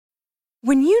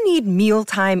When you need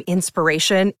mealtime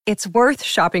inspiration, it's worth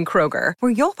shopping Kroger,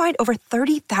 where you'll find over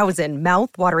 30,000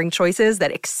 mouth-watering choices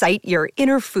that excite your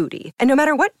inner foodie. And no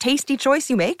matter what tasty choice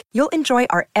you make, you'll enjoy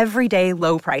our everyday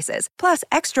low prices, plus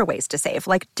extra ways to save,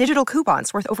 like digital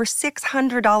coupons worth over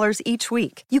 $600 each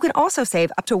week. You can also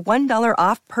save up to $1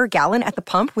 off per gallon at the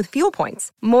pump with fuel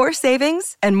points. More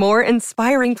savings and more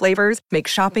inspiring flavors make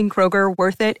shopping Kroger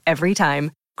worth it every time.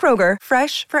 Kroger,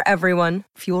 fresh for everyone.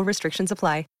 Fuel restrictions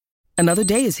apply. Another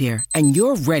day is here, and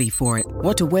you're ready for it.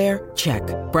 What to wear? Check.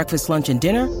 Breakfast, lunch, and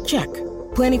dinner? Check.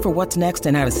 Planning for what's next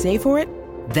and how to save for it?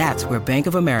 That's where Bank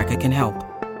of America can help.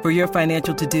 For your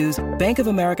financial to-dos, Bank of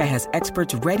America has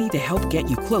experts ready to help get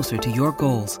you closer to your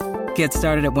goals. Get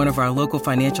started at one of our local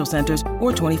financial centers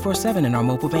or 24/7 in our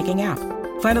mobile banking app.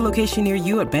 Find a location near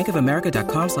you at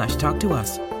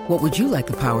bankofamerica.com/talktous. What would you like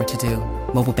the power to do?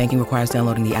 Mobile banking requires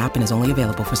downloading the app and is only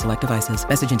available for select devices.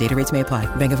 Message and data rates may apply.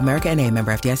 Bank of America N.A.,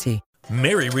 member FDIC.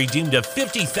 Mary redeemed a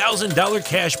 $50,000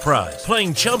 cash prize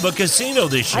playing Chumba Casino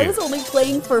this year. I was only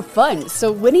playing for fun,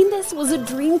 so winning this was a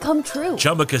dream come true.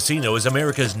 Chumba Casino is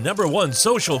America's #1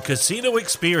 social casino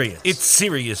experience. It's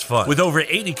serious fun. With over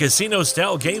 80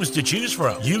 casino-style games to choose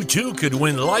from, you too could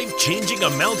win life-changing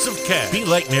amounts of cash. Be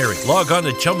like Mary. Log on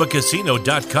to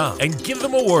ChumbaCasino.com and give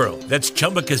them a whirl. That's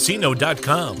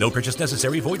ChumbaCasino.com. No purchase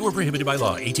necessary. Void or prohibited by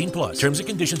law. 18+. Terms and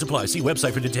conditions apply. See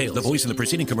website for details. The voice in the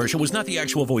preceding commercial was not the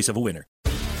actual voice of a winner.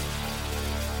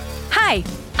 Hi,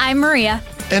 I'm Maria.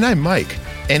 And I'm Mike.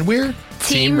 And we're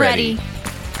Team Ready.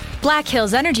 Black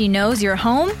Hills Energy knows your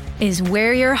home is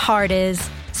where your heart is,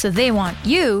 so they want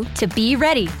you to be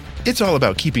ready. It's all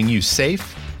about keeping you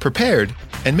safe, prepared,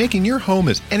 and making your home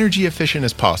as energy efficient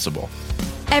as possible.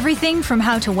 Everything from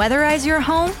how to weatherize your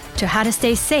home to how to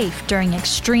stay safe during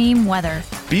extreme weather.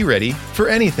 Be ready for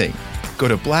anything. Go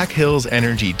to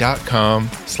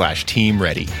blackhillsenergy.com/team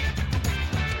ready.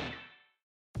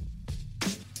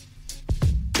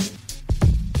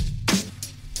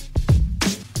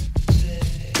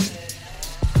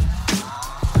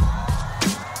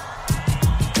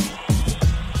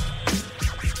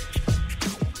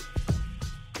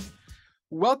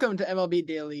 Welcome to MLB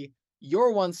Daily,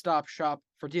 your one-stop shop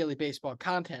for daily baseball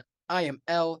content. I am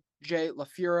LJ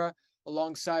LaFura.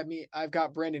 Alongside me, I've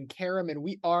got Brandon Karam, and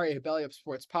we are a Belly Up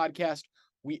Sports podcast.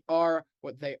 We are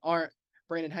what they aren't.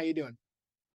 Brandon, how you doing?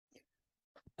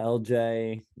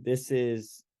 LJ, this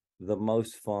is the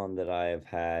most fun that I have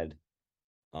had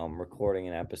recording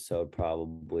an episode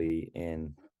probably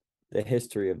in the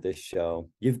history of this show.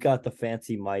 You've got the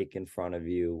fancy mic in front of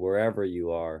you wherever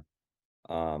you are.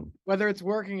 Whether it's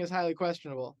working is highly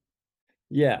questionable.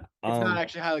 Yeah. It's not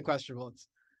actually highly questionable. It's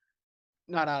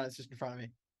not on, it's just in front of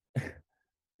me.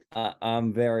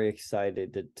 I'm very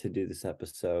excited to do this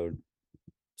episode.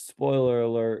 Spoiler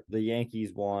alert, the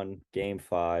Yankees won Game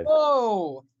 5.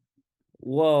 Whoa.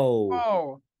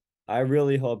 I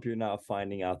really hope you're not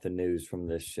finding out the news from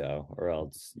this show, or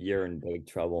else you're in big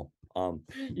trouble.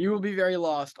 You will be very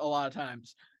lost a lot of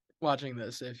times watching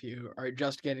this if you are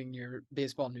just getting your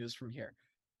baseball news from here.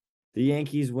 The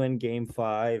Yankees win Game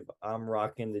 5. I'm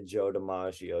rocking the Joe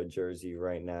DiMaggio jersey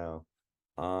right now.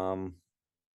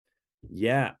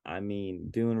 Yeah, I mean,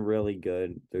 doing really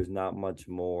good. There's not much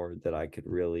more that I could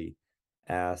really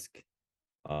ask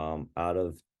out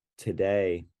of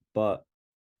today, but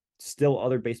still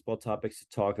other baseball topics to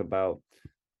talk about.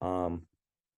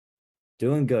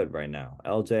 Doing good right now.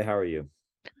 LJ, how are you?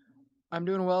 I'm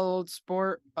doing well, old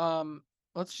sport.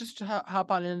 Let's just hop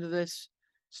on into this.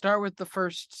 Start with the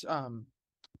first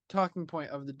talking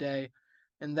point of the day,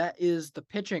 and that is the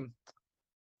pitching.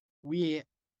 We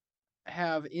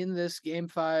have in this Game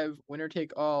 5 winner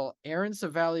take all Aaron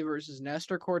Civale versus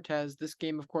Nestor Cortes. This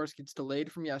game, of course, gets delayed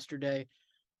from yesterday.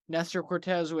 Nestor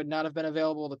Cortes would not have been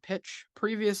available to pitch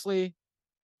previously.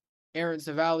 Aaron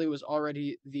Civale was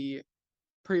already the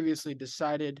previously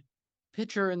decided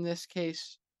pitcher in this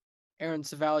case. Aaron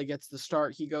Civale gets the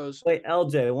start. He goes... Wait,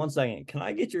 LJ, 1 second. Can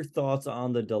I get your thoughts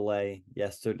on the delay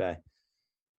yesterday?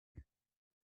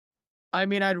 I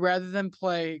mean, I'd rather them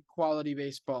play quality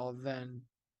baseball than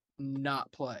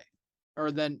not play,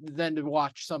 or than to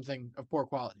watch something of poor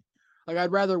quality. Like,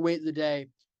 I'd rather wait the day,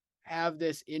 have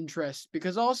this interest,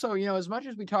 because also, you know, as much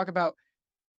as we talk about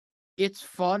it's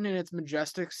fun and it's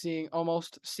majestic seeing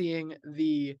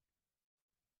these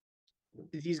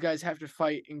guys have to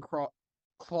fight and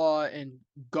claw and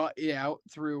gut it out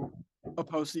through a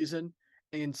postseason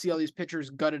and see all these pitchers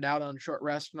gut it out on short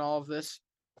rest and all of this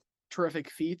terrific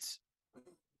feats.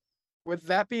 With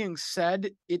that being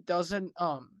said, it doesn't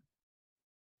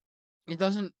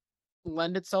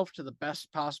lend itself to the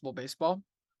best possible baseball.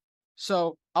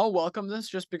 So I'll welcome this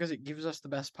just because it gives us the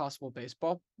best possible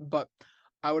baseball, but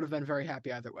I would have been very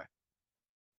happy either way.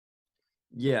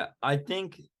 Yeah, I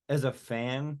think as a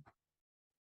fan,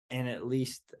 and at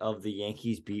least of the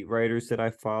Yankees beat writers that I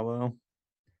follow,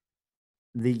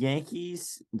 the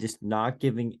Yankees just not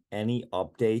giving any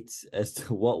updates as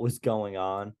to what was going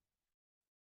on.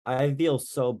 I feel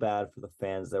so bad for the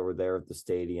fans that were there at the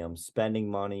stadium, spending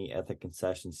money at the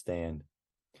concession stand,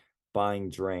 buying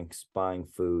drinks, buying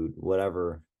food,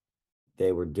 whatever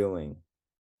they were doing.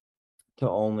 To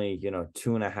only,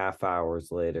 2.5 hours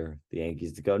later, the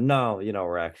Yankees to go, no,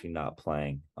 we're actually not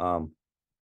playing.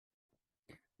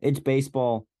 It's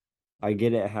baseball. I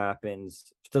get it happens.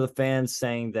 To the fans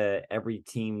saying that every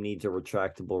team needs a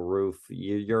retractable roof,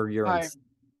 you're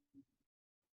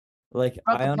like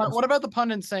What about the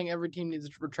pundits saying every team needs a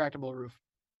retractable roof?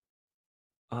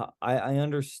 I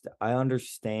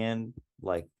understand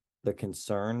like the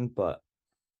concern, but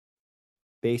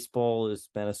baseball has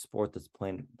been a sport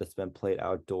that's been played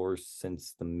outdoors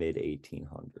since the mid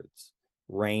 1800s.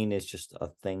 Rain is just a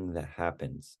thing that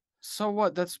happens. So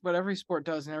what? That's what every sport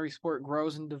does, and every sport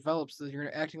grows and develops. That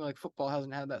you're acting like football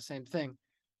hasn't had that same thing,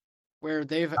 where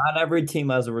they've Not every team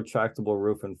has a retractable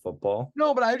roof in football.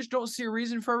 No, but I just don't see a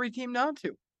reason for every team not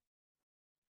to.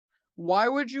 Why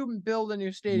would you build a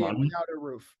new stadium without a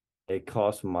roof? It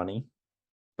costs money.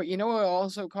 But you know what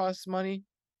also costs money?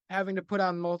 Having to put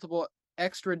on multiple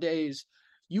extra days.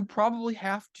 You probably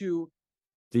have to.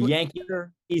 The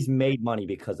Yankees made money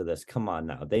because of this. Come on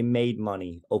now. They made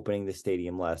money opening the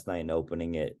stadium last night and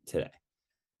opening it today.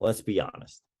 Let's be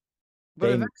honest. But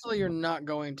eventually you're not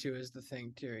going to, is the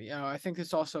thing too. I think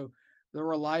it's also the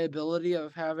reliability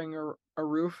of having a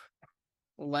roof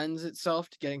lends itself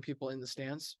to getting people in the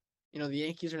stands. The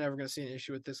Yankees are never going to see an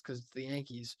issue with this because it's the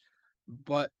Yankees.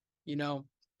 But,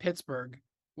 Pittsburgh,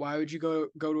 why would you go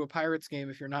to a Pirates game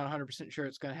if you're not 100% sure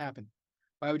it's going to happen?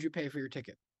 Why would you pay for your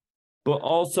ticket? But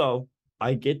also,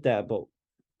 I get that, but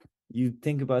you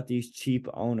think about these cheap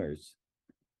owners.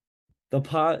 The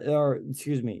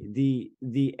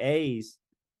A's,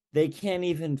 they can't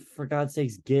even, for God's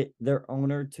sakes, get their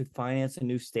owner to finance a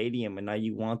new stadium, and now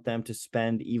you want them to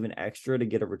spend even extra to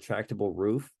get a retractable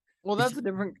roof? Well, that's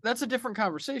a different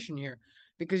conversation here,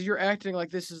 because you're acting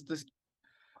like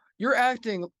you're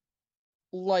acting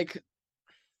like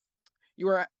you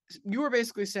are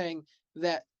basically saying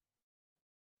that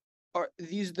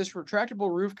this retractable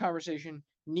roof conversation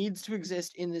needs to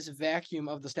exist in this vacuum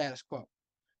of the status quo.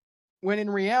 When in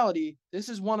reality, this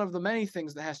is one of the many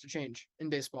things that has to change in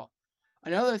baseball.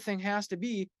 Another thing has to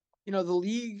be, the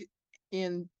league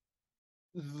and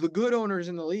the good owners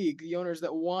in the league, the owners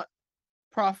that want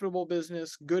profitable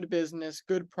business, good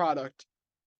product,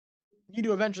 need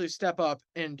to eventually step up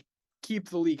and keep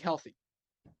the league healthy.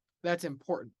 That's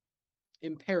important.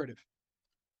 Imperative.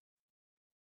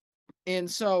 And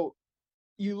so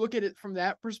you look at it from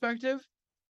that perspective,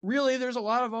 really there's a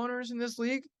lot of owners in this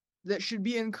league that should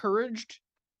be encouraged,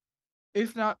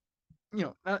 if not,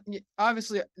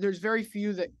 obviously there's very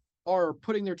few that are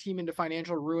putting their team into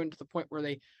financial ruin to the point where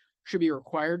they should be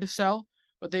required to sell,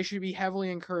 but they should be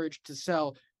heavily encouraged to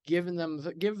sell, give them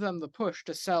the push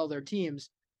to sell their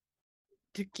teams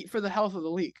for the health of the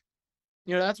league.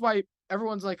 That's why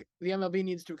everyone's like, the MLB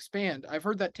needs to expand. I've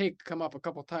heard that take come up a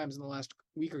couple times in the last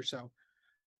week or so.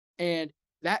 And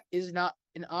that is not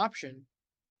an option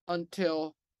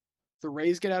until the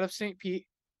Rays get out of St. Pete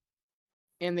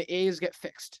and the A's get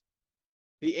fixed.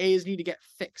 The A's need to get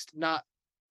fixed, not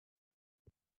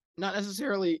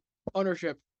necessarily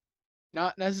ownership,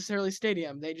 not necessarily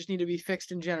stadium. They just need to be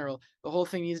fixed in general. The whole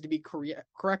thing needs to be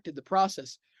corrected, the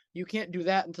process. You can't do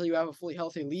that until you have a fully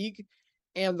healthy league,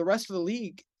 and the rest of the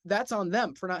league, that's on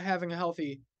them for not having a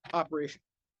healthy operation.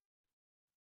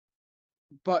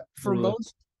 But for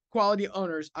most quality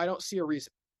owners, I don't see a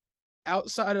reason.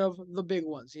 Outside of the big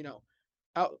ones,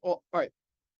 all right.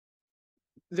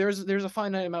 There's a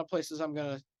finite amount of places I'm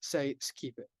gonna say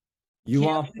keep it. You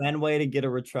want Fenway to get a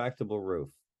retractable roof?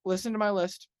 Listen to my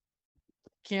list: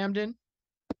 Camden,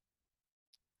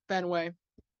 Fenway,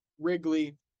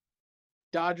 Wrigley,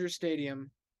 Dodger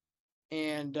Stadium,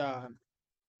 and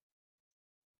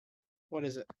what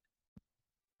is it?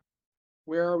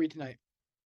 Where are we tonight?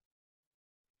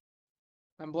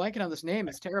 I'm blanking on this name.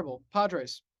 It's terrible.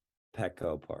 Padres.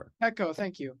 Petco Park. Petco,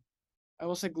 thank you. I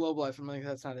will say Globe Life. I'm like,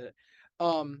 that's not it.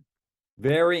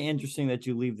 Very interesting that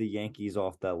you leave the Yankees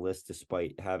off that list,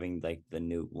 despite having like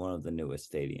one of the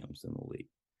newest stadiums in the league.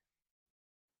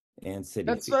 And City.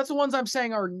 That's the ones I'm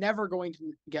saying are never going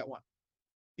to get one,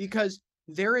 because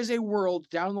there is a world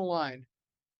down the line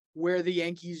where the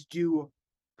Yankees do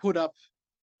put up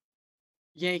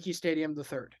Yankee Stadium the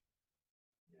third.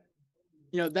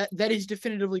 That is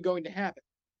definitively going to happen.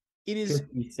 It is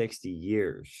 50, 60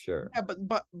 years, sure. Yeah,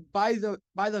 but by the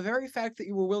very fact that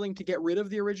you were willing to get rid of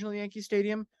the original Yankee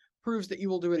Stadium proves that you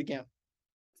will do it again.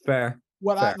 Fair.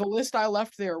 The list I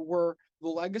left there were the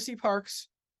legacy parks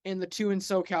and the 2 in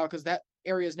SoCal, because that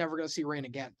area is never going to see rain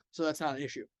again, so that's not an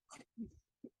issue.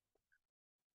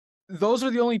 Those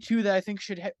are the only 2 that I think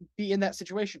should be in that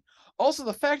situation. Also,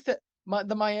 the fact that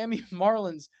the Miami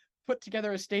Marlins put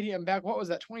together a stadium back, what was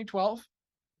that, 2012?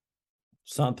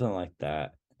 Something like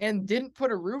that. And didn't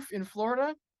put a roof in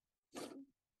Florida,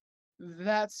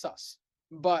 that's sus.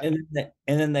 But and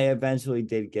then they eventually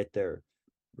did get their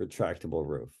retractable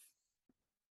roof.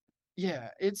 Yeah,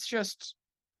 it's just,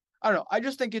 I don't know. I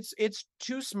just think it's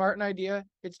too smart an idea.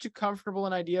 It's too comfortable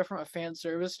an idea from a fan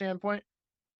service standpoint.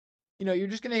 You're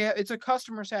just gonna it's a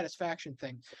customer satisfaction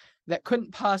thing that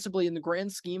couldn't possibly, in the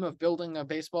grand scheme of building a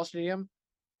baseball stadium,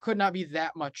 could not be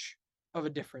that much of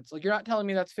a difference. Like, you're not telling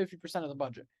me that's 50% of the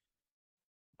budget.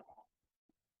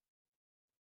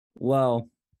 Well,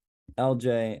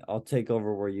 LJ, I'll take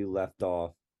over where you left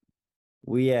off.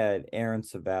 We had Aaron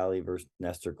Savali versus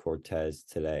Nestor Cortez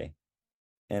today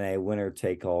in a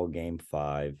winner-take-all Game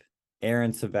 5.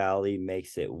 Aaron Savali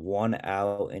makes it 1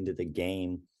 out into the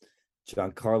game.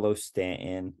 Giancarlo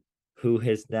Stanton, who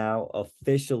has now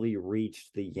officially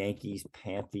reached the Yankees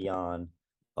pantheon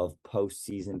of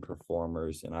postseason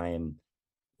performers, and I am,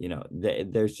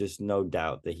 there's just no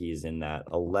doubt that he's in that.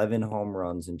 11 home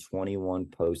runs in 21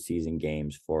 postseason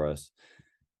games for us.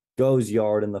 Goes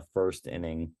yard in the first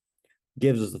inning,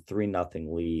 gives us a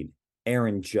 3-0 lead.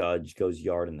 Aaron Judge goes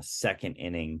yard in the second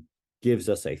inning, gives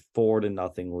us a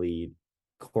 4-0 lead.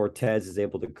 Cortez is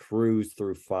able to cruise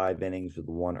through 5 innings with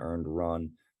 1 earned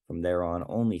run. From there on,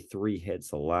 only 3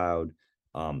 hits allowed,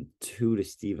 2 to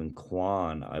Stephen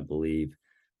Kwan, I believe.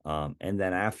 And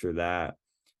then after that,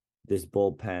 this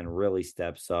bullpen really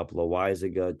steps up.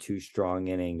 Loaizaga, 2 strong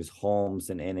innings. Holmes,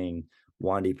 an inning.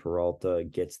 Wandy Peralta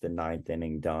gets the 9th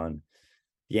inning done.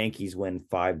 The Yankees win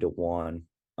 5-1.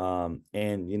 And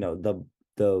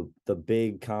the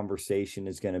big conversation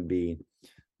is going to be,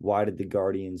 why did the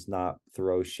Guardians not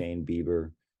throw Shane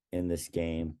Bieber in this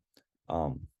game?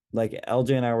 Like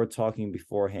LJ and I were talking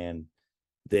beforehand,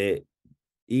 the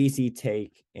easy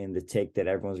take and the take that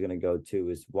everyone's going to go to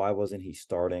is, why wasn't he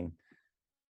starting?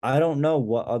 I don't know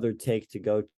what other take to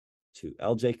go to.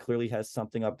 LJ clearly has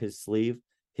something up his sleeve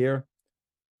here.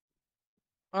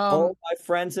 All my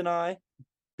friends and I,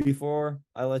 before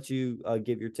I let you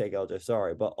give your take, LJ,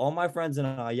 sorry, but all my friends and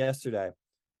I yesterday,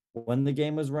 when the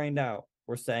game was rained out,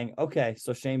 were saying, okay,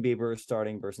 so Shane Bieber is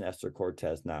starting versus Nestor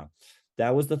Cortez now.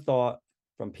 That was the thought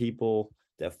from people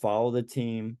that follow the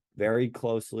team very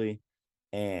closely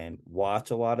and watch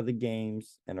a lot of the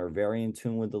games and are very in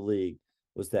tune with the league,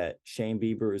 was that Shane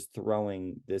Bieber is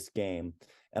throwing this game.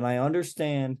 And I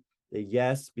understand that,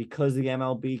 yes, because the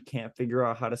MLB can't figure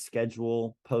out how to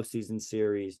schedule postseason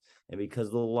series, and because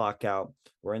of the lockout,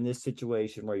 we're in this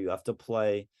situation where you have to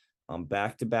play on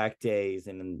back-to-back days.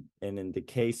 And in the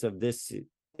case of this,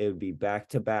 it would be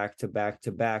back-to-back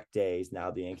days.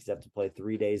 Now the Yankees have to play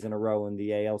 3 days in a row in the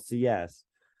ALCS.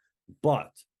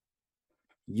 But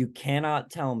you cannot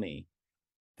tell me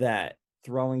that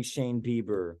throwing Shane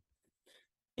Bieber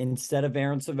instead of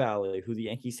Aaron Savali, who the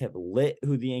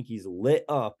Yankees lit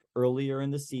up earlier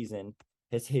in the season,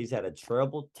 he's had a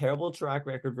terrible track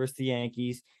record versus the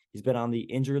Yankees. He's been on the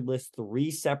injured list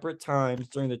 3 separate times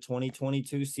during the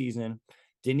 2022 season.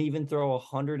 Didn't even throw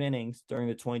 100 innings during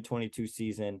the 2022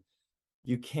 season.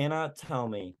 You cannot tell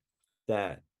me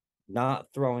that not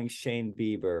throwing Shane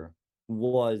Bieber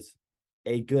was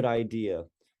a good idea.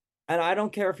 And I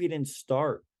don't care if he didn't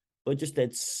start, but just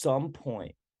at some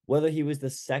point, whether he was the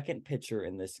second pitcher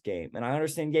in this game. And I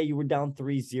understand, you were down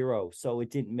 3-0, so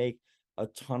it didn't make a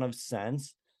ton of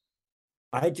sense.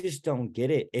 I just don't get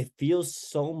it. It feels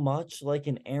so much like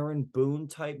an Aaron Boone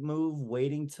type move,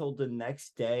 waiting till the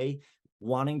next day,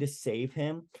 wanting to save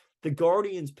him. The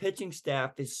Guardians pitching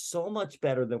staff is so much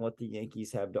better than what the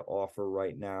Yankees have to offer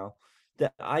right now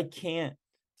that I can't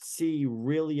see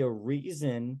really a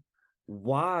reason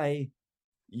why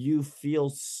you feel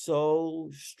so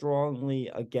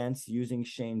strongly against using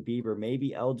Shane Bieber. Maybe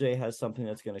LJ has something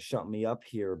that's going to shut me up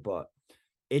here, but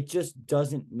it just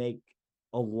doesn't make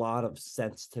a lot of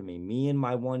sense to me. Me and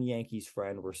my one Yankees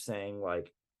friend were saying,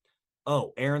 like,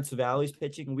 oh, Aaron Savali's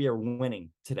pitching, we are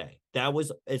winning today. That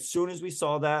was, as soon as we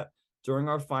saw that during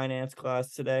our finance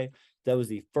class today, that was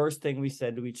the first thing we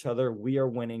said to each other. We are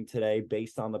winning today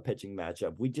based on the pitching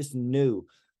matchup. We just knew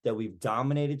that we've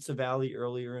dominated Savali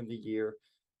earlier in the year,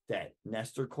 that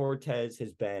Nestor Cortez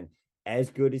has been as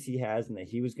good as he has, and that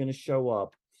he was going to show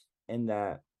up, and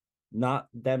that not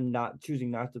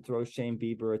choosing not to throw Shane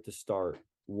Bieber at the start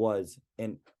was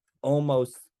an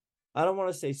almost, I don't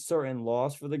want to say certain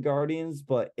loss for the Guardians,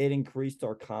 but it increased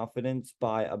our confidence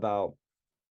by about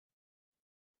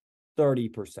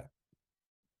 30%.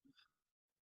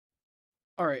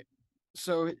 All right.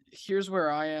 So here's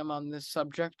where I am on this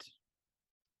subject.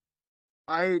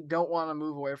 I don't want to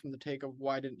move away from the take of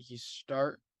why didn't he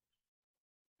start,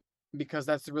 because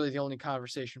that's really the only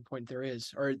conversation point there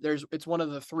is, or it's one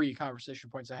of the 3 conversation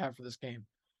points I have for this game.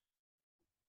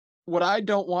 What I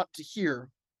don't want to hear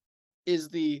is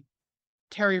the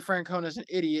Terry Francona is an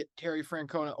idiot. Terry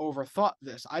Francona overthought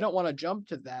this. I don't want to jump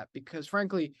to that because,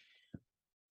 frankly,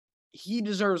 he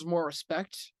deserves more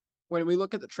respect when we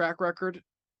look at the track record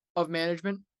of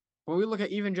management, when we look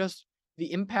at even just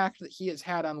the impact that he has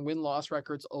had on win-loss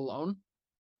records alone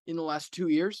in the last 2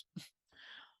 years.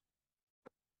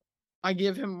 I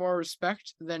give him more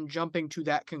respect than jumping to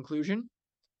that conclusion.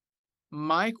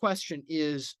 My question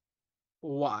is,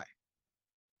 why?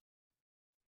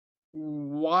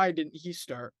 Why didn't he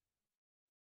start?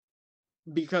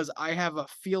 Because I have a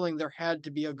feeling there had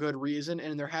to be a good reason,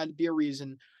 and there had to be a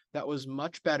reason that was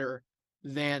much better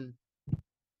than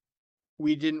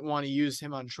we didn't want to use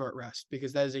him on short rest,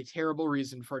 because that is a terrible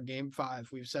reason for Game 5.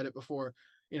 We've said it before,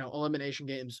 elimination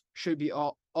games should be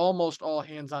almost all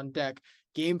hands on deck.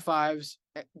 Game 5's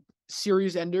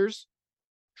series enders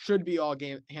should be all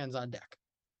hands on deck.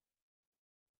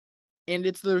 And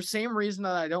it's the same reason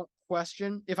that I don't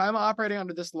question. If I'm operating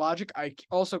under this logic, I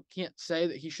also can't say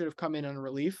that he should have come in on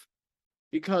relief,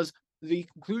 because the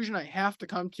conclusion I have to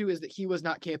come to is that he was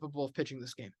not capable of pitching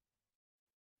this game.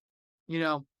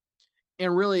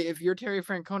 And really, if you're Terry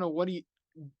Francona,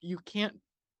 you can't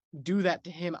do that to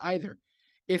him either.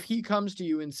 If he comes to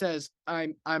you and says,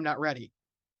 I'm not ready,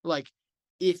 like,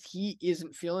 if he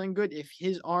isn't feeling good, if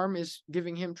his arm is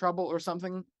giving him trouble or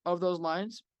something of those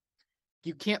lines,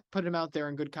 you can't put him out there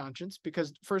in good conscience,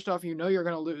 because first off, you're going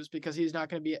to lose because he's not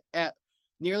going to be at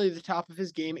nearly the top of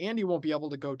his game, and he won't be able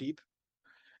to go deep.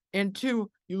 And 2,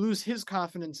 you lose his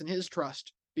confidence and his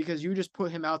trust because you just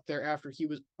put him out there after he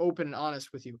was open and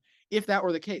honest with you. If that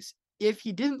were the case, if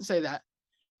he didn't say that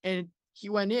and he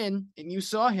went in and you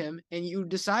saw him and you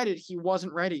decided he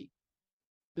wasn't ready,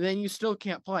 then you still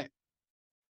can't play.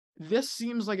 This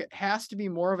seems like it has to be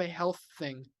more of a health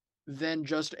thing than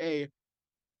just a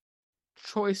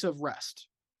choice of rest,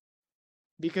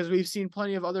 because we've seen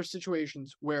plenty of other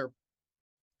situations where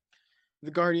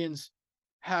the Guardians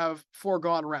have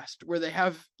foregone rest, where they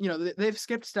have, they've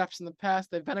skipped steps in the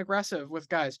past. They've been aggressive with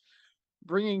guys.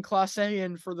 Bringing Clase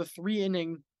in for the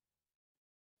 3-inning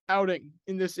outing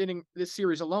in this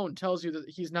series alone tells you that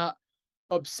he's not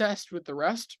obsessed with the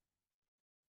rest.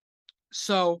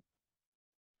 So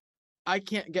I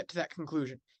can't get to that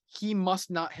conclusion. He must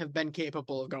not have been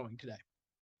capable of going today.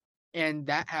 And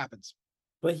that happens.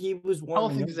 But he was warming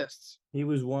Health up. exists. He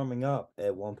was warming up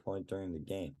at one point during the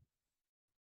game.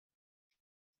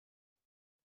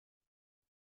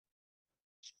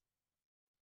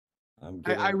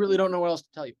 I really don't know what else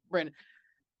to tell you, Brandon,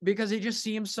 because it just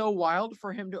seems so wild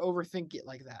for him to overthink it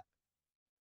like that.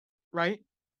 Right?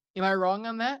 Am I wrong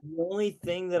on that? The only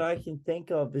thing that I can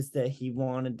think of is that he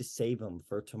wanted to save him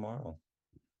for tomorrow.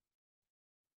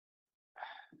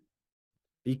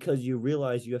 Because you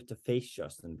realize you have to face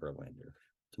Justin Verlander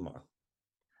tomorrow.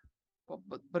 Well,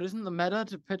 but isn't the meta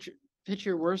to pitch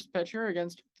your worst pitcher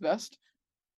against the best?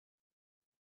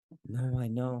 No, I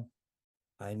know.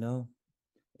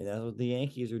 And that's what the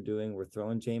Yankees are doing. We're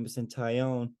throwing Jameson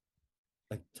Taillon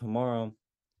like tomorrow.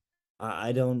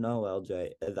 I don't know,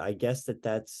 LJ. I guess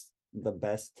that's the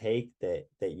best take that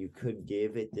you could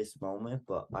give at this moment,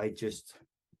 but I just...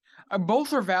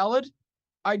 Both are valid.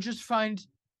 I just find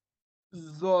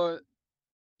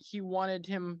he wanted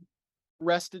him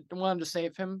rested, wanted to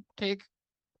save him take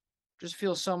just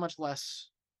feels so much less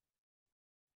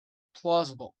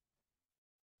plausible.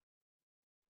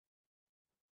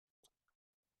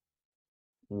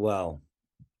 Well,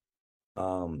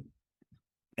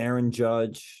 Aaron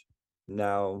Judge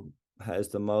now has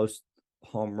the most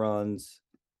home runs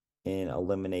in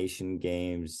elimination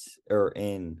games, or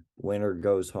in winner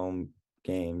goes home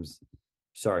games.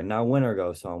 Sorry, not winner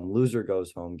goes home, loser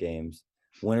goes home games.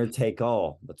 Winner take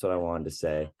all. That's what I wanted to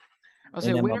say. I'll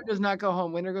say winner does not go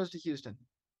home. Winner goes to Houston.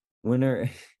 Winner.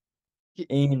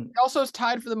 He also is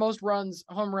tied for the most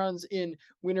home runs in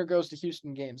winner goes to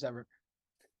Houston games ever.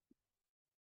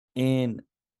 In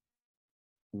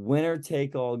winner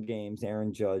take all games,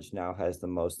 Aaron Judge now has the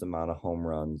most amount of home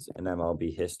runs in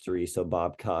MLB history. So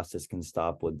Bob Costas can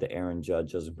stop with the Aaron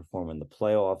Judge doesn't perform in the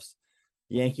playoffs.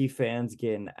 Yankee fans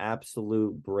get an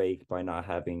absolute break by not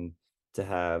having to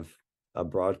have a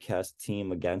broadcast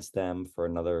team against them for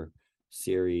another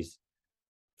series.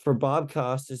 For Bob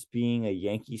Costas being a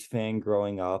Yankees fan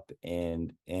growing up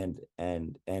and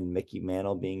Mickey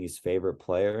Mantle being his favorite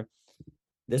player,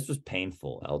 this was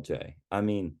painful, LJ. I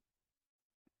mean,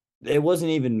 it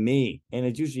wasn't even me, and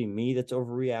it's usually me that's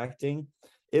overreacting.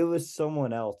 It was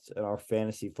someone else in our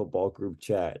fantasy football group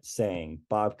chat saying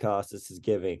Bob Costas is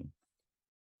giving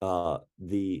the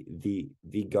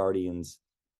Guardians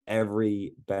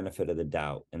every benefit of the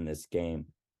doubt in this game.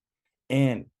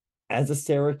 And as a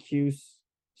Syracuse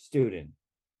student,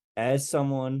 as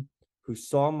someone who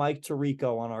saw Mike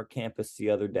Tirico on our campus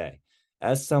the other day,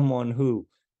 as someone who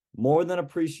more than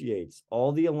appreciates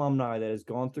all the alumni that has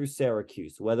gone through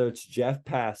Syracuse, whether it's Jeff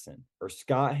Passan or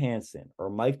Scott Hansen or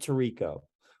Mike Tirico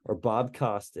or Bob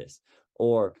Costas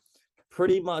or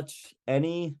pretty much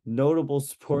any notable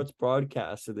sports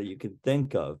broadcaster that you can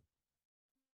think of,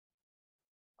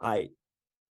 I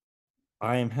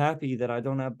am happy that I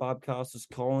don't have Bob Costas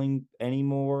calling any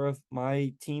more of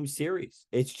my team series.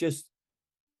 It's just,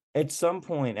 at some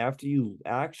point, after you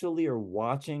actually are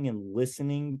watching and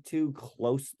listening to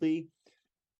closely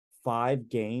 5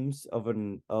 games of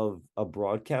a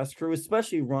broadcast crew,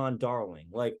 especially Ron Darling,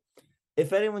 like,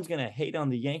 if anyone's going to hate on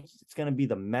the Yankees, it's going to be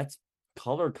the Mets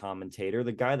color commentator,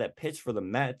 the guy that pitched for the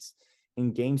Mets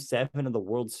in Game 7 of the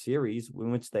World Series,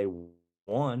 in which they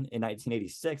won in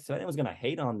 1986. So anyone's going to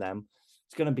hate on them,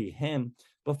 it's going to be him.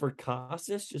 But for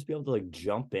Costas, just be able to, like,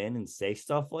 jump in and say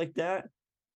stuff like that,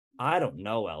 I don't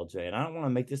know, LJ, and I don't want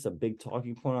to make this a big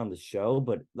talking point on the show,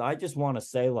 but I just want to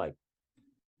say, like,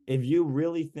 if you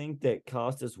really think that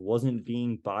Costas wasn't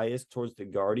being biased towards the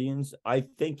Guardians, I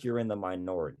think you're in the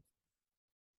minority.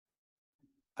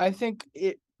 I think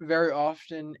it very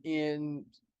often in,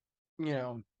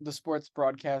 the sports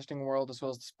broadcasting world as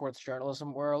well as the sports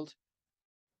journalism world,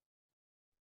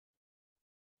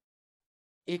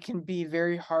 it can be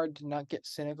very hard to not get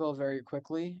cynical very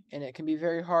quickly, and it can be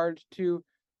very hard to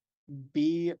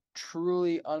be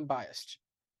truly unbiased.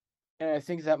 And I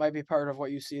think that might be part of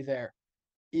what you see there,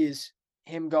 is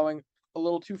him going a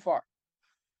little too far,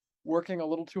 working a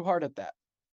little too hard at that.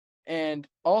 And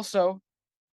also,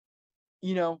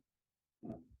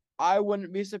 I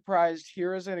wouldn't be surprised.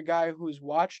 Here is a guy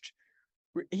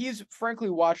he's frankly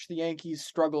watched the Yankees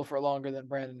struggle for longer than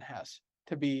Brandon has,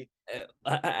 to be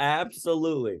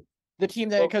absolutely the team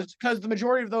that, because the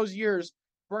majority of those years,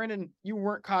 Brandon, you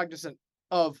weren't cognizant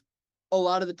of a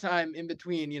lot of the time in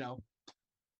between,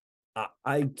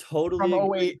 I totally from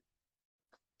agree.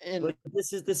 08. But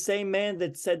this is the same man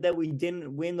that said that we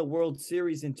didn't win the World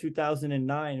Series in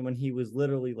 2009 when he was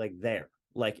literally, like, there.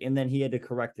 Like, and then he had to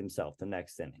correct himself the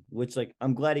next inning, which, like,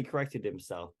 I'm glad he corrected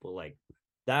himself, but, like,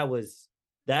 that's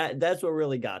what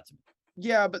really got to me.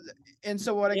 Yeah, but, and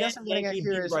so what I guess I'm getting at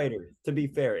here is, writer, to be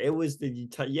fair, it was the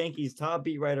Yankees top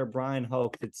beat writer, Brian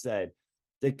Hoke, that said,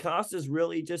 did Costas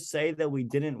really just say that we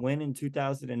didn't win in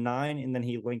 2009? And then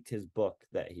he linked his book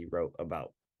that he wrote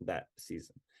about that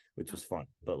season, which was fun.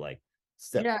 But, like,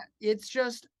 yeah, it's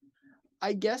just,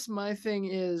 I guess my thing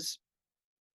is,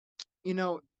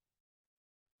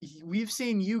 we've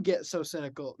seen you get so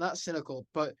not cynical,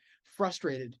 but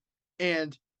frustrated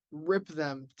and rip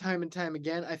them time and time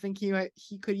again. I think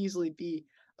he could easily be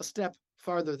a step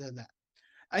farther than that.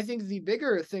 I think the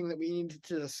bigger thing that we need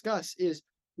to discuss is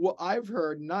what I've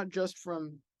heard, not just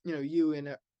from, you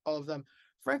and all of them.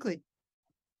 Frankly,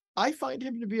 I find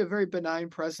him to be a very benign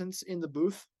presence in the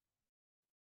booth.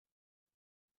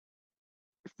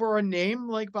 For a name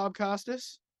like Bob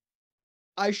Costas,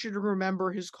 I should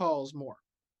remember his calls more.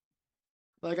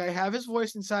 Like, I have his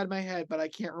voice inside my head, but I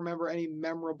can't remember any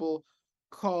memorable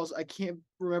calls. I can't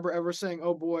remember ever saying,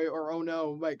 "Oh boy," or "Oh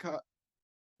no,"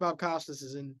 Bob Costas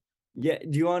is in. Yeah,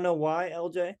 do you want to know why,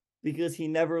 LJ? Because he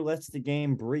never lets the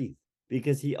game breathe.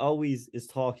 Because he always is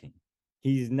talking.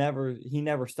 He never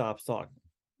stops talking.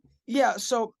 Yeah,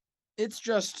 so it's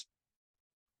just,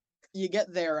 you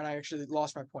get there, and I actually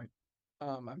lost my point.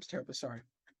 I'm terribly sorry.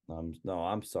 No,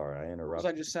 I'm sorry. I interrupted.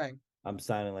 What was I just saying? I'm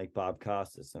sounding like Bob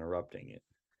Costas, interrupting it.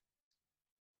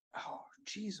 Oh,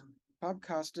 jeez, Bob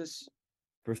Costas.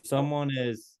 For someone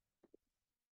as,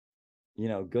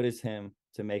 good as him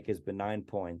to make his benign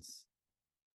points,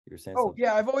 you're saying. Oh,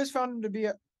 yeah, I've always found him to be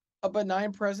a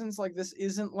benign presence. Like, this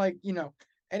isn't like,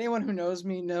 anyone who knows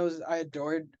me knows I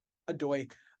adore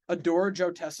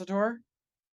Joe Tessitore.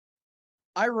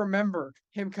 I remember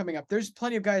him coming up. There's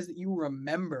plenty of guys that you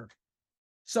remember.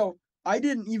 So I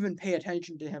didn't even pay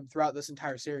attention to him throughout this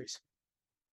entire series.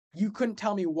 You couldn't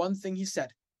tell me one thing he said.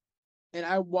 And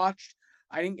I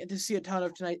didn't get to see a ton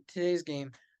of today's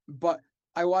game, but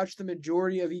I watched the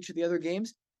majority of each of the other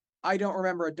games. I don't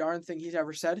remember a darn thing he's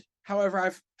ever said. However,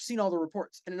 I've seen all the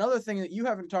reports. And another thing that you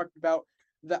haven't talked about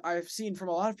that I've seen from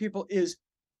a lot of people is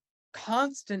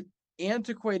constant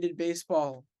antiquated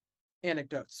baseball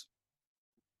anecdotes.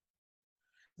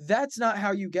 That's not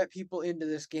how you get people into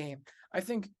this game. I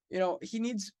think, he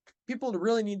needs people to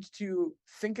really need to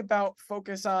think about,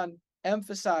 focus on,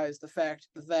 emphasize the fact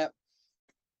that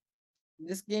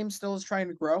this game still is trying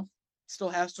to grow, still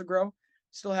has to grow,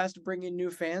 still has to bring in new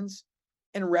fans,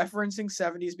 and referencing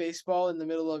 70s baseball in the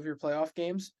middle of your playoff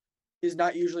games is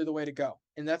not usually the way to go.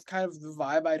 And that's kind of the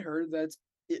vibe I'd heard that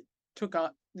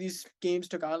these games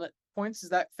took on at points. Is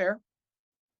that fair?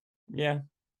 Yeah.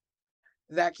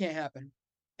 That can't happen.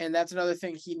 And that's another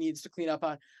thing he needs to clean up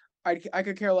on. I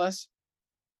could care less.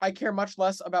 I care much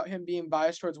less about him being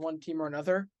biased towards one team or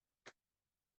another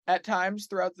at times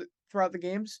throughout the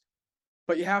games,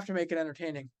 but you have to make it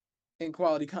entertaining and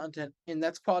quality content, and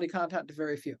that's quality content to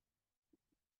very few.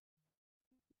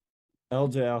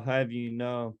 LJ, I'll have you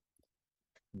know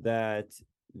that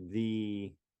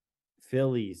the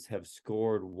Phillies have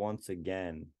scored once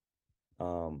again.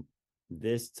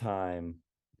 This time,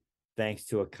 thanks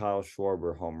to a Kyle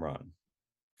Schwarber home run.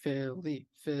 Philly.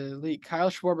 Kyle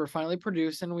Schwarber finally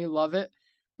producing. We love it.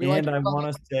 I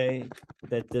want to say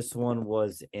that this one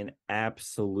was an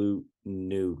absolute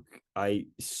nuke. I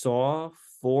saw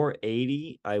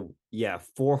 480.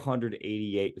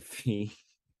 488 feet.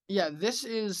 Yeah, this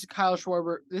is Kyle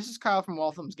Schwarber. This is Kyle from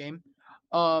Waltham's game.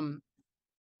 I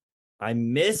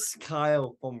miss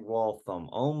Kyle from Waltham.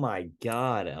 Oh my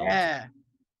God. Yeah.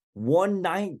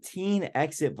 119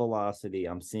 exit velocity.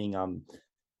 I'm seeing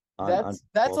that's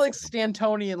like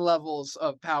Stantonian levels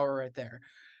of power right there.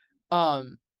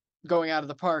 Going out of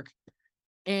the park.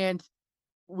 And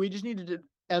we just needed to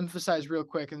emphasize real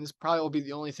quick, and this probably will be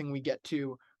the only thing we get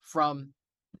to from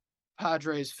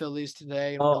Padres Phillies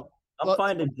today. I'm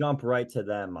fine to jump right to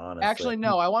them, honestly. Actually,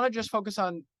 no, I want to just focus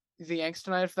on the Yanks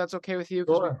tonight, if that's okay with you,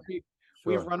 because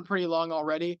we've run pretty long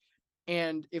already.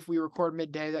 And if we record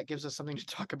midday, that gives us something to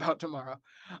talk about tomorrow.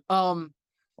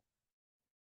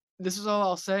 This is all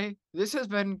I'll say. This has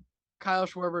been Kyle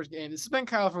Schwarber's game. This has been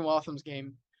Kyle from Waltham's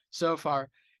game so far.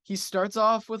 He starts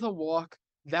off with a walk.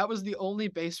 That was the only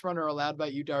base runner allowed by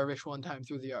Yu Darvish one time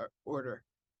through the order.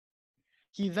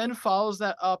 He then follows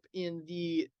that up in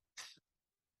the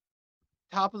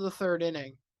top of the third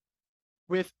inning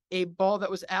with a ball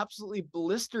that was absolutely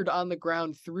blistered on the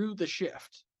ground through the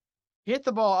shift. He hit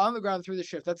the ball on the ground through the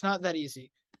shift. That's not that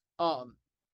easy. And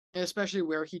especially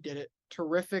where he did it.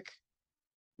 Terrific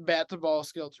bat to ball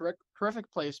skill,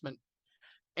 terrific placement.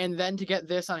 And then to get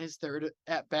this on his third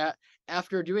at bat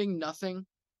after doing nothing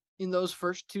in those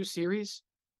first two series,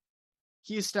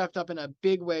 he stepped up in a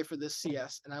big way for this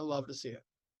CS, and I love to see it.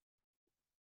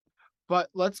 But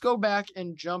let's go back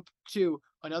and jump to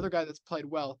another guy that's played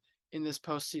well in this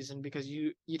postseason, because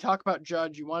you talk about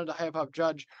Judge, you wanted to hype up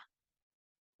Judge.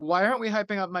 Why aren't we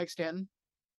hyping up Mike Stanton?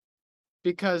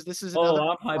 Because this is another.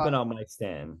 I'm hyping up Mike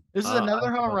Stanton. This is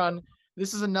another home run.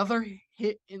 This is another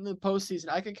hit in the postseason.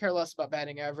 I could care less about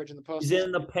batting average in the postseason. He's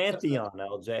in the pantheon,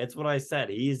 LJ. It's what I said.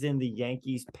 He's in the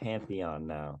Yankees pantheon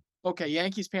now. Okay,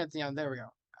 Yankees pantheon. There we go.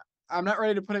 I'm not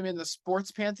ready to put him in the sports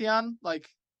pantheon.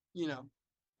 No,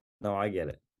 I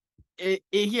get it.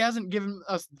 He hasn't given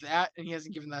us that, and he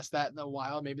hasn't given us that in a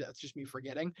while. Maybe that's just me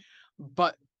forgetting.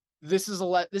 But this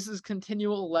is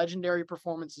continual legendary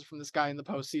performances from this guy in the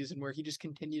postseason, where he just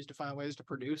continues to find ways to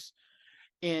produce.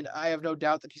 And I have no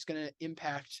doubt that he's going to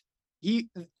impact. You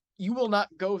will not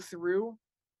go through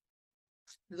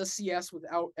the CS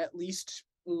without at least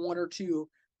one or two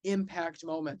impact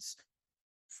moments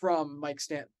from Mike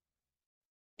Stanton.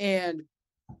 And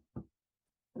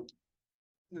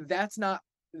that's not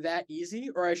that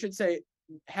easy, or I should say,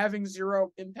 having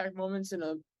zero impact moments in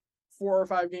a 4 or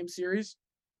 5 game series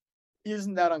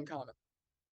isn't that uncommon.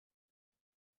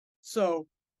 So,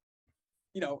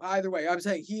 either way, I'm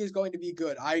saying he is going to be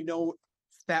good. I know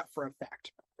that for a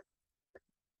fact.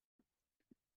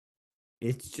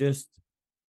 It's just,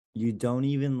 you don't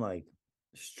even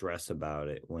stress about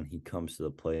it when he comes to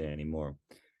the plate anymore.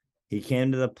 He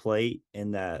came to the plate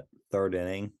in that third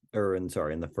inning, in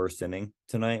the first inning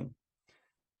tonight.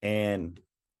 And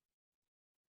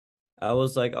I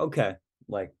was like, okay,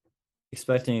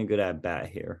 expecting a good at bat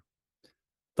here.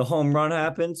 The home run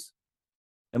happens.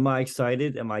 Am I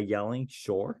excited? Am I yelling?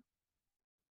 Sure.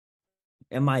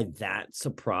 Am I that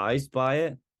surprised by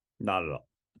it? Not at all.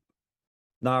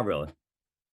 Not really.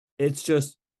 It's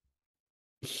just,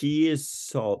 he is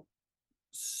so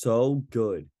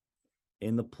good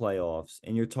in the playoffs.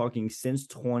 And you're talking since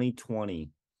 2020,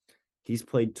 he's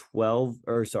played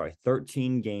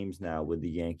 13 games now with the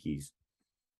Yankees.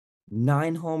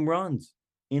 9 home runs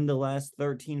in the last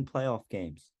 13 playoff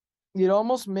games. It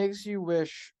almost makes you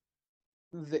wish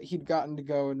that he'd gotten to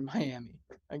go in Miami.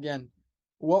 Again,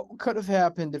 what could have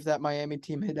happened if that Miami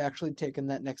team had actually taken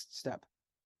that next step?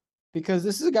 Because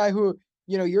this is a guy who,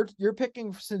 you're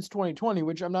picking since 2020,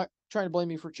 which I'm not trying to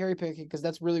blame you for cherry picking because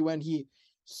that's really when he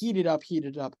heated up.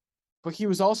 But he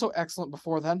was also excellent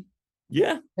before then.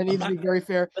 Yeah. And needs to be very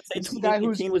fair. It's a guy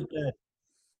who's was bad.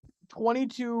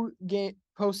 22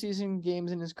 postseason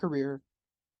games in his career,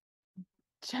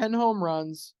 10 home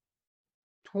runs,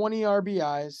 20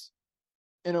 RBIs,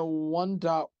 and a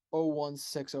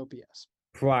 1.016 OPS.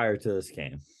 Prior to this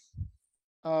game.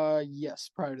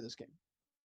 Yes, prior to this game.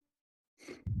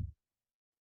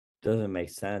 Doesn't make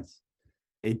sense.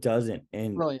 It doesn't.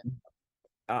 And Brilliant.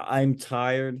 I'm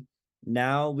tired.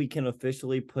 Now we can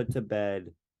officially put to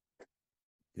bed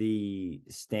the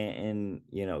Stanton,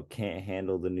 can't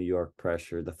handle the New York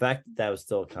pressure. The fact that was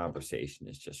still a conversation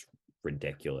is just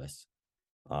ridiculous.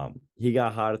 He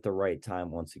got hot at the right time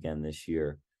once again this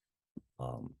year.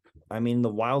 The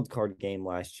wild card game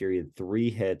last year, he had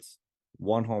 3 hits,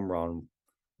 1 home run.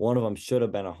 One of them should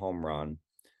have been a home run.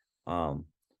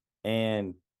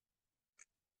 And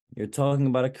you're talking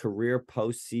about a career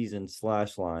postseason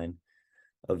slash line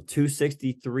of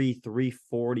 263,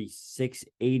 340,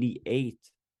 688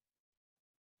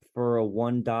 for a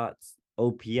 1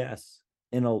 OPS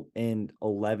in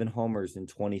 11 homers in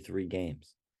 23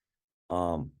 games.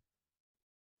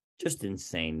 Just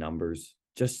insane numbers.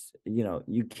 Just,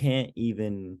 you can't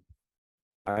even,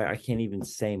 I can't even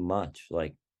say much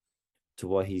to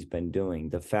what he's been doing.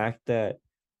 The fact that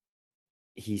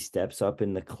he steps up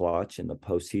in the clutch in the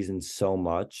postseason so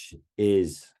much it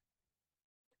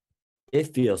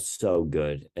feels so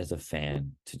good as a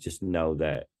fan to just know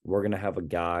that we're going to have a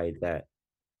guy that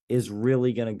is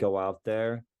really going to go out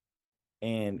there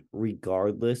and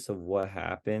regardless of what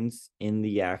happens in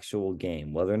the actual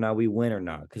game, whether or not we win or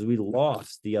not, because we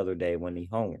lost the other day when he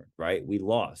homered, right? We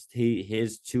lost.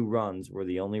 His 2 runs were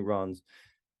the only runs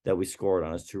that we scored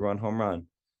on his 2-run home run.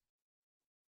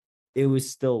 It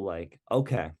was still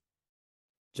okay,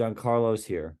 Giancarlo's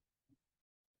here.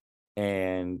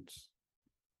 And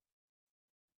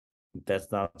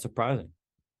that's not surprising.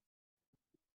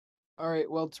 All right,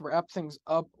 well, to wrap things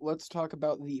up, let's talk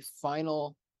about the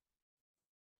final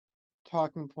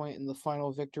talking point and the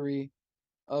final victory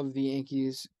of the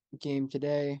Yankees game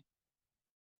today.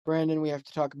 Brandon, we have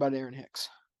to talk about Aaron Hicks.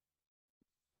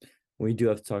 We do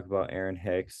have to talk about Aaron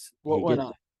Hicks. What went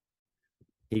on?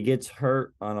 He gets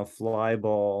hurt on a fly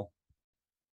ball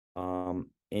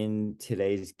in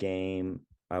today's game.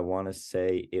 I want to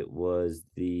say it was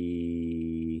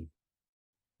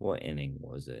what inning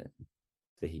was it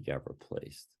that he got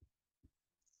replaced?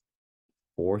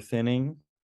 4th inning?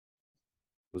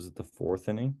 Was it the 4th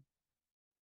inning?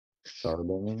 3rd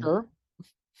inning? Sure.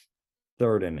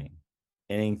 3rd inning.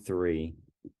 Inning 3.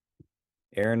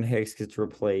 Aaron Hicks gets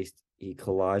replaced. He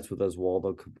collides with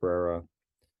Oswaldo Cabrera.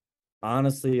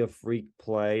 Honestly, a freak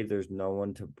play. There's no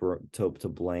one to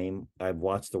blame. I've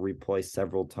watched the replay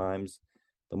several times.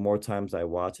 The more times I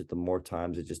watch it, the more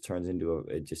times it just turns into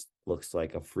it just looks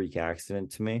like a freak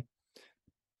accident to me.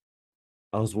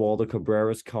 Oswaldo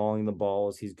Cabrera's calling the ball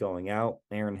as he's going out.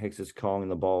 Aaron Hicks is calling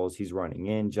the ball as he's running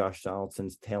in. Josh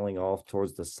Donaldson's tailing off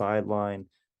towards the sideline.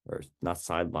 Or not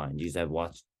sideline. Geez, I've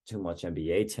watched too much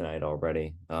NBA tonight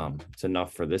already. It's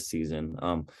enough for this season.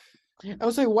 I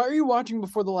would say, why are you watching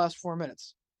before the last 4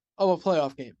 minutes of a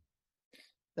playoff game?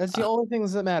 That's the only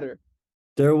things that matter.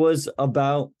 There was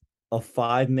about a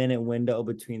 5-minute window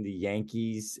between the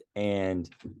Yankees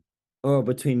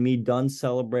between me done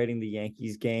celebrating the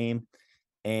Yankees game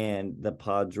and the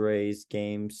Padres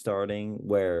game starting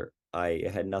where I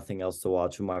had nothing else to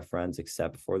watch with my friends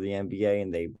except for the NBA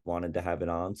and they wanted to have it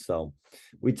on. So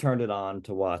we turned it on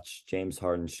to watch James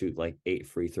Harden shoot 8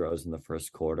 free throws in the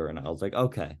first quarter. And I was like,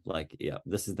 okay, yeah,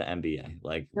 this is the NBA.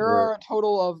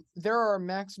 There are a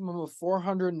maximum of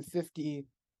 450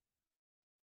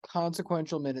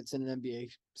 consequential minutes in an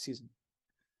NBA season.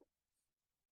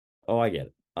 Oh, I get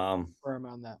it. Where I'm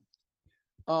on that.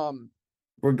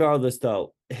 Regardless,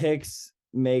 though, Hicks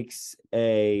makes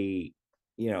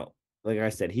like I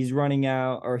said, he's running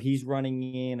out or he's running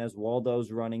in as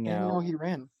Waldo's running out. No, he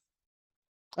ran.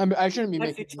 I shouldn't be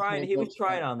making. He was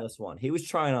trying on this one.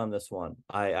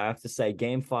 I have to say,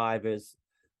 Game 5 is.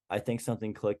 I think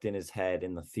something clicked in his head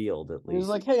in the field at least. He was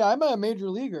like, "Hey, I'm a major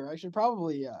leaguer. I should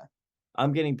probably."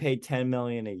 I'm getting paid $10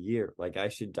 million a year. I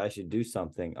should do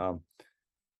something.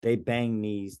 They bang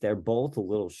knees. They're both a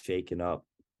little shaken up.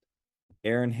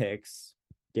 Aaron Hicks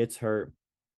gets hurt.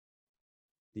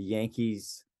 The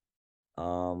Yankees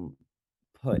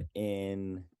put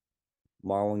in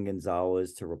Marwin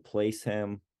Gonzalez to replace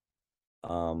him.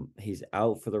 He's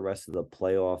out for the rest of the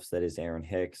playoffs. That is Aaron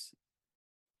Hicks.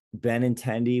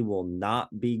 Benintendi will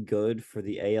not be good for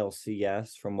the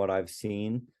ALCS from what I've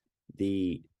seen.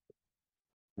 The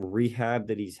rehab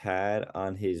that he's had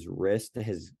on his wrist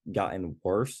has gotten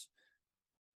worse.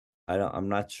 I'm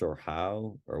not sure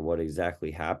how or what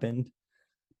exactly happened.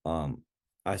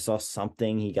 I saw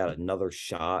something, he got another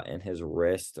shot in his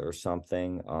wrist or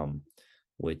something,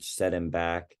 which set him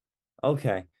back.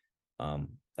 Okay.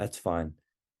 That's fine.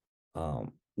 No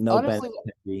Honestly,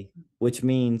 Benintendi, which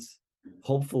means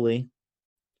hopefully,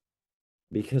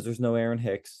 because there's no Aaron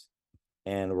Hicks,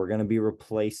 and we're going to be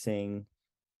replacing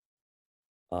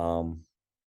both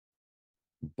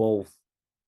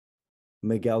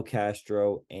Miguel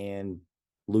Castro and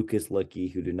Lucas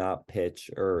Licky, who do not pitch,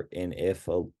 and if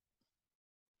a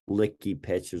Licky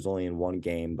pitch was only in one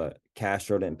game, but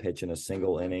Castro didn't pitch in a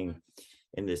single inning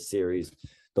in this series.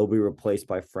 They'll be replaced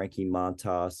by Frankie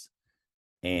Montas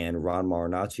and Ron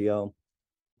Marinaccio.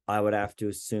 I would have to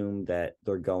assume that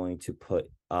they're going to put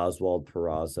Oswald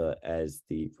Peraza as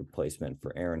the replacement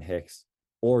for Aaron Hicks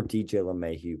or DJ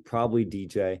LeMahieu. Probably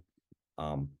DJ.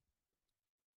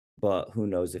 But who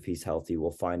knows if he's healthy?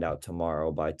 We'll find out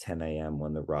tomorrow by 10 a.m.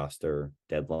 when the roster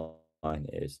deadline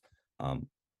is.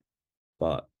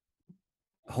 But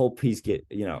hope he's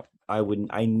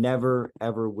I never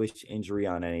ever wish injury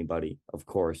on anybody, of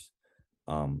course.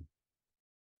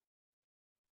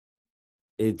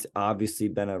 It's obviously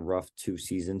been a rough 2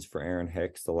 seasons for Aaron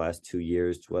Hicks the last 2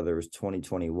 years, whether it was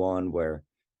 2021 where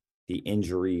the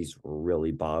injuries were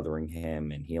really bothering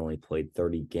him and he only played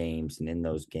 30 games, and in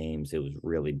those games it was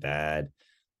really bad,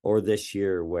 or this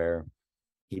year where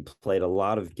he played a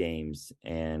lot of games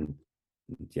and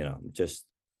just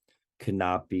could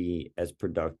not be as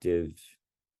productive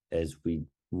as we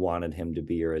wanted him to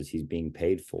be or as he's being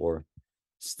paid for.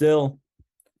 Still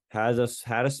had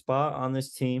a spot on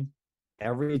this team.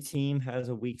 Every team has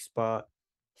a weak spot.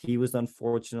 He was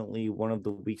unfortunately one of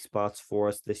the weak spots for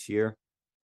us this year.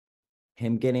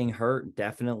 Him getting hurt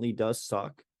definitely does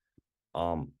suck.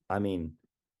 I mean,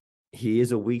 he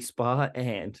is a weak spot,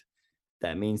 and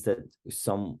that means that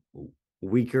some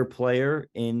weaker player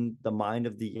in the mind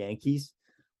of the Yankees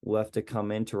will have to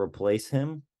come in to replace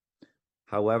him.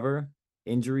 However,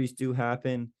 injuries do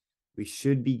happen. We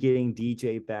should be getting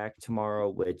DJ back tomorrow,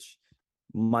 which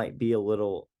might be a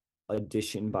little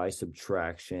addition by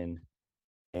subtraction,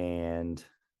 and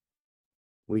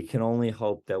we can only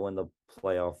hope that when the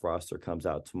playoff roster comes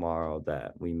out tomorrow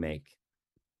that we make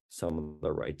some of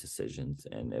the right decisions.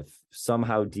 And if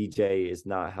somehow DJ is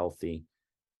not healthy,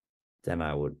 then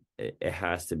it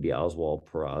has to be Oswald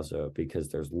Peraza, because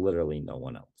there's literally no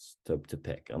one else to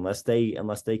pick unless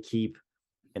they keep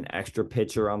an extra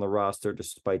pitcher on the roster,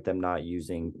 despite them not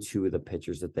using 2 of the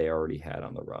pitchers that they already had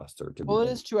on the roster. It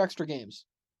is 2 extra games.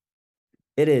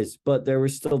 It is, but there were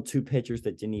still 2 pitchers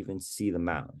that didn't even see the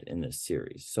mound in this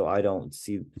series. So I don't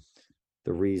see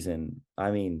the reason.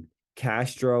 I mean,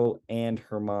 Castro and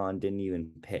Herman didn't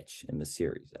even pitch in the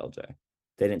series, LJ.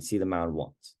 They didn't see the mound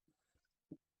once.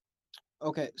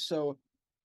 Okay, so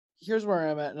here's where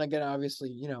I'm at. And again,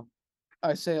 obviously,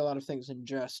 I say a lot of things in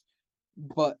jest,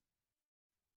 but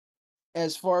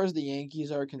as far as the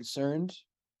Yankees are concerned,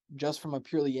 just from a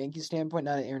purely Yankee standpoint,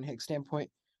 not an Aaron Hicks standpoint,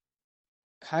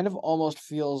 kind of almost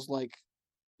feels like,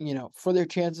 for their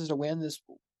chances to win, this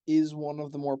is one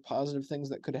of the more positive things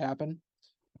that could happen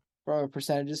from a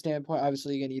percentage standpoint.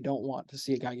 Obviously, again, you don't want to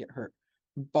see a guy get hurt,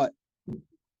 but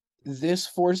this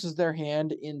forces their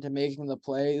hand into making the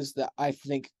plays that I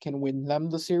think can win them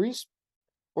the series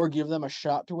or give them a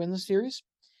shot to win the series.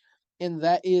 And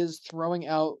that is throwing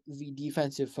out the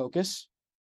defensive focus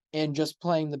and just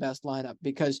playing the best lineup,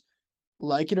 because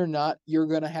like it or not, you're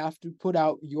going to have to put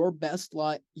out your best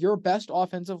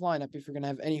offensive lineup if you're going to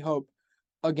have any hope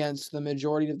against the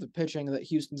majority of the pitching that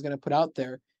Houston's going to put out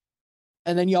there.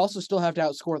 And then you also still have to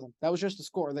outscore them. That was just a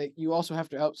score. You also have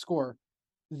to outscore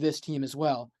this team as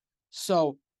well.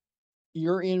 So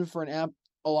you're in for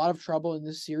a lot of trouble in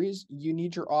this series. You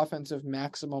need your offensive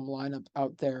maximum lineup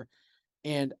out there.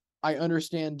 And I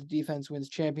understand the defense wins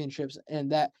championships,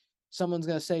 and that someone's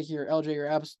going to say here, LJ, you're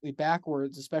absolutely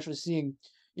backwards, especially seeing,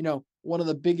 one of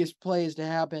the biggest plays to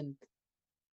happen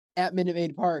at Minute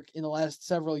Maid Park in the last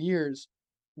several years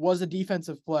was a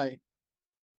defensive play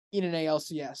in an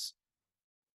ALCS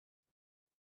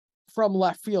from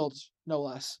left field, no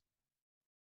less.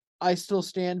 I still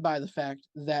stand by the fact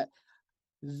that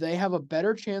they have a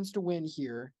better chance to win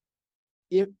here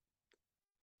if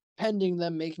pending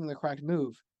them making the correct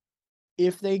move.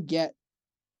 If they get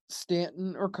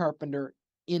Stanton or Carpenter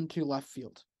into left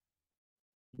field.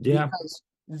 Yeah. Because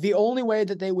the only way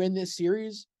that they win this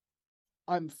series,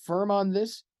 I'm firm on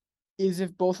this, is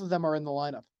if both of them are in the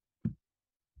lineup.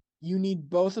 You need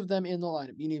both of them in the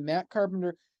lineup. You need Matt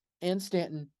Carpenter and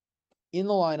Stanton in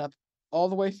the lineup all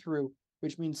the way through,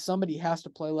 which means somebody has to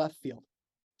play left field.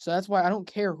 So that's why I don't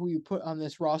care who you put on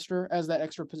this roster as that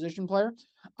extra position player.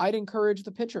 I'd encourage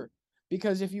the pitcher,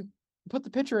 because if you put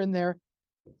the pitcher in there,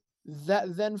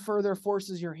 that then further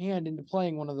forces your hand into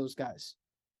playing one of those guys.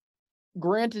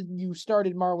 Granted, you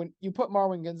put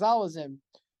Marwin Gonzalez in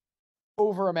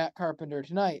over a Matt Carpenter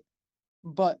tonight,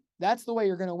 but that's the way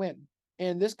you're going to win.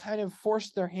 And this kind of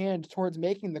forced their hand towards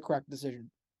making the correct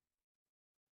decision,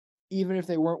 even if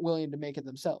they weren't willing to make it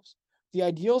themselves. The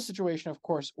ideal situation, of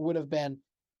course, would have been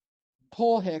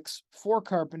pull Hicks for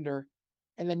Carpenter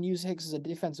and then use Hicks as a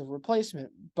defensive replacement.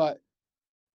 But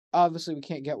obviously we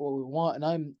can't get what we want.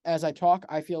 And as I talk,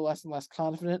 I feel less and less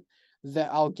confident that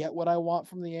I'll get what I want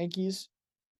from the Yankees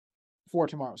for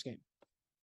tomorrow's game.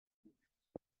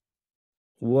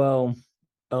 Well,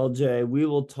 LJ, we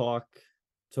will talk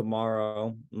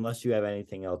tomorrow, unless you have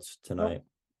anything else tonight. Nope.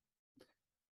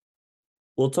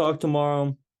 We'll talk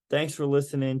tomorrow. Thanks for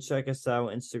listening. Check us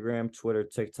out, Instagram, Twitter,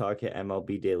 TikTok at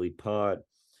MLB Daily Pod.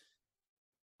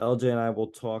 LJ and I will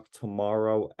talk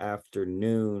tomorrow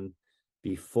afternoon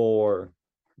before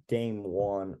Game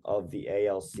 1 of the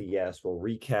ALCS. We'll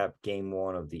recap Game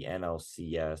 1 of the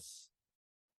NLCS,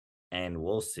 and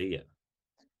we'll see you.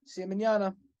 See you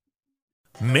mañana.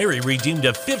 Mary redeemed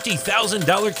a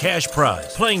 $50,000 cash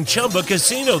prize playing Chumba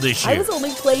Casino this year. I was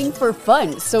only playing for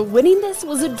fun, so winning this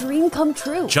was a dream come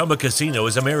true. Chumba Casino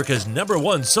is America's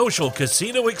 #1 social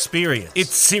casino experience. It's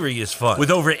serious fun. With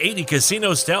over 80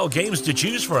 casino-style games to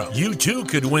choose from, you too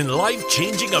could win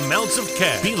life-changing amounts of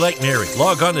cash. Be like Mary.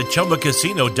 Log on to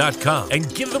ChumbaCasino.com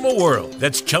and give them a whirl.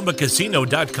 That's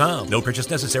ChumbaCasino.com. No purchase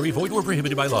necessary. Void where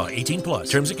prohibited by law. 18+.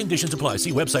 Terms and conditions apply.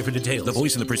 See website for details. The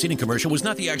voice in the preceding commercial was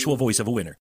not the actual voice of a winner.